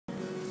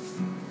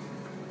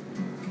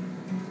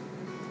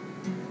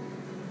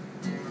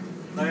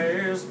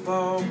last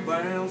ball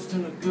bounced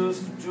in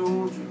Augusta,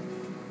 Georgia,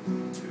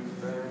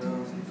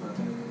 2005.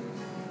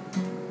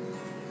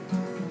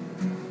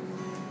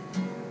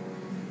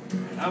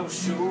 And I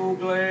was sure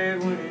glad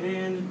when it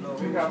ended, Lord.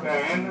 Pick up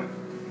that ending,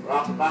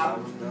 drop the I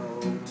bottom. was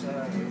dog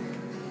tired.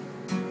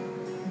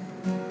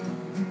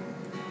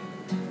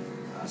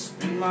 I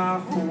spent my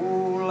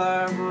whole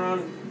life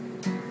running,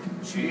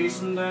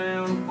 chasing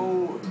down a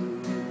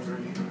boyhood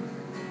dream.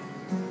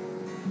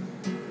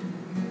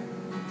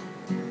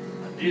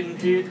 I didn't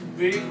hit the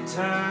big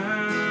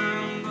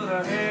time, but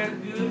I had a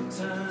good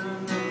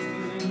time. That was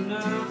good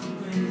enough for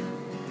me.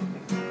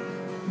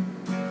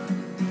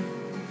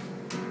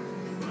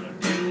 But I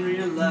didn't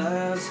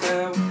realize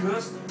how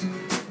accustomed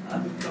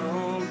I'd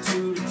become to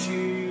the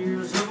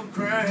cheers of a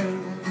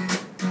crowd.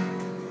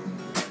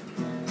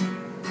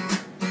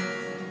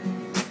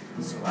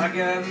 So I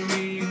got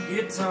me a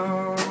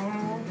guitar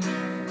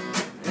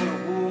and I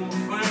wore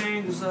my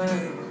fingers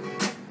out.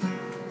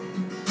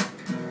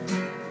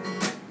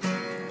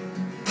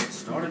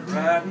 Started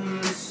writing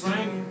and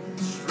singing,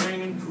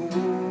 stringing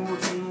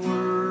chords and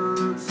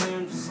words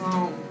into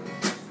songs.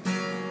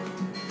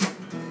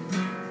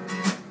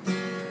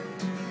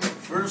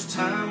 First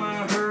time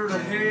I heard a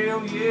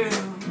hell yeah,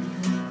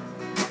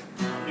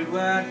 I knew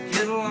I'd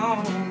get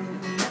along.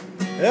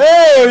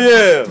 Hell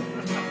yeah!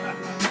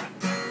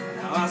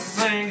 Now I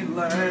sing it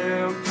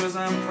loud 'cause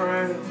I'm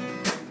proud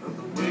of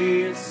the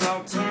way it's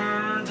all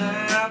turned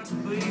out to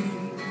be.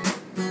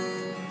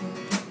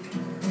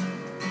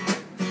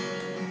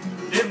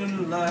 Living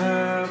the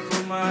life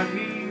of my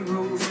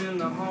heroes in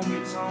the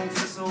honky-tonks,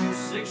 this old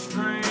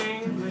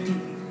six-string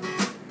lead.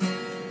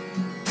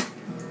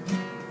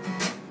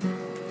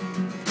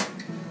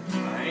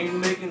 I ain't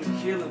making a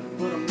killing,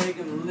 but I'm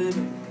making a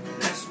living.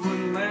 That's what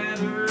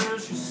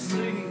matters, you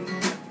see.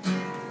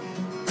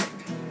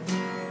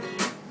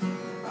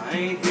 I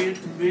ain't hit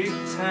the big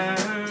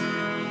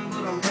time,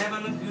 but I'm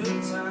having a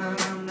good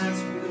time.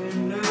 That's good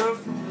enough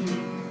for me.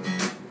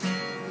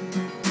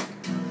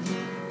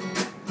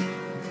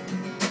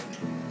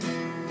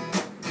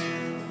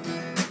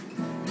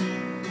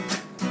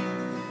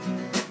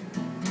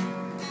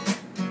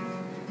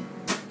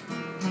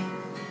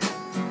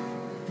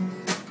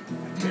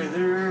 I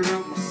gathered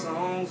up my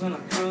songs and I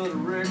cut a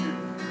record,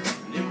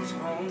 and it was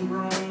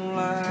homegrown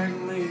like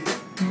me.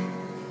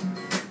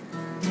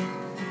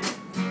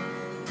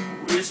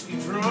 Whiskey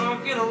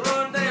drunk in a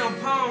rundown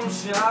pawn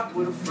shop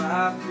with a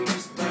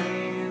 5-piece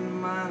band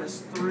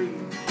 -3.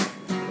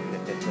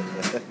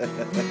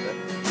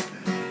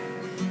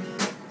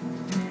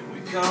 We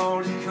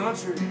called it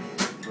country,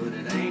 but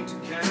it ain't the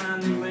kind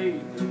they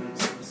made up in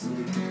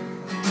Tennessee.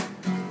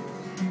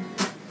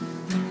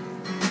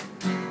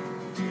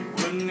 It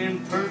wasn't in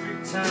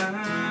perfect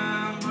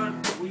time, but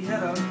we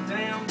had a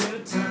damn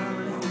good time,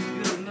 and it was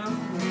good enough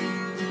for me.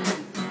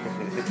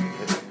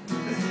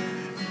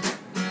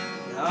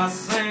 Now I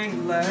sing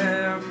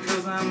loud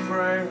 'cause I'm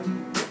proud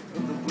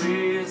of the way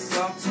it's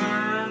all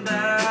turned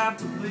out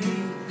to be.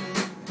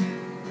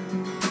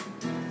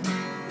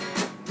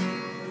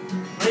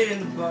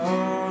 Playing the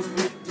bars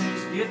with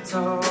these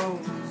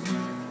guitars,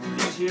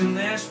 these here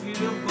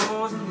Nashville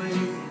boys and me.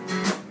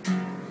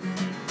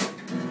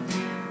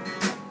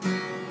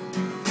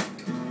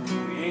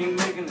 We ain't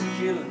making a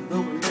killing, but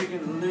we're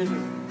making a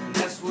living, and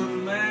that's what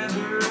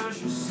matters,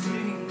 you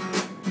see.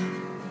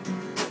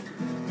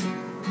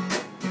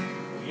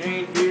 We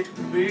ain't hit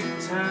the big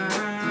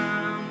time,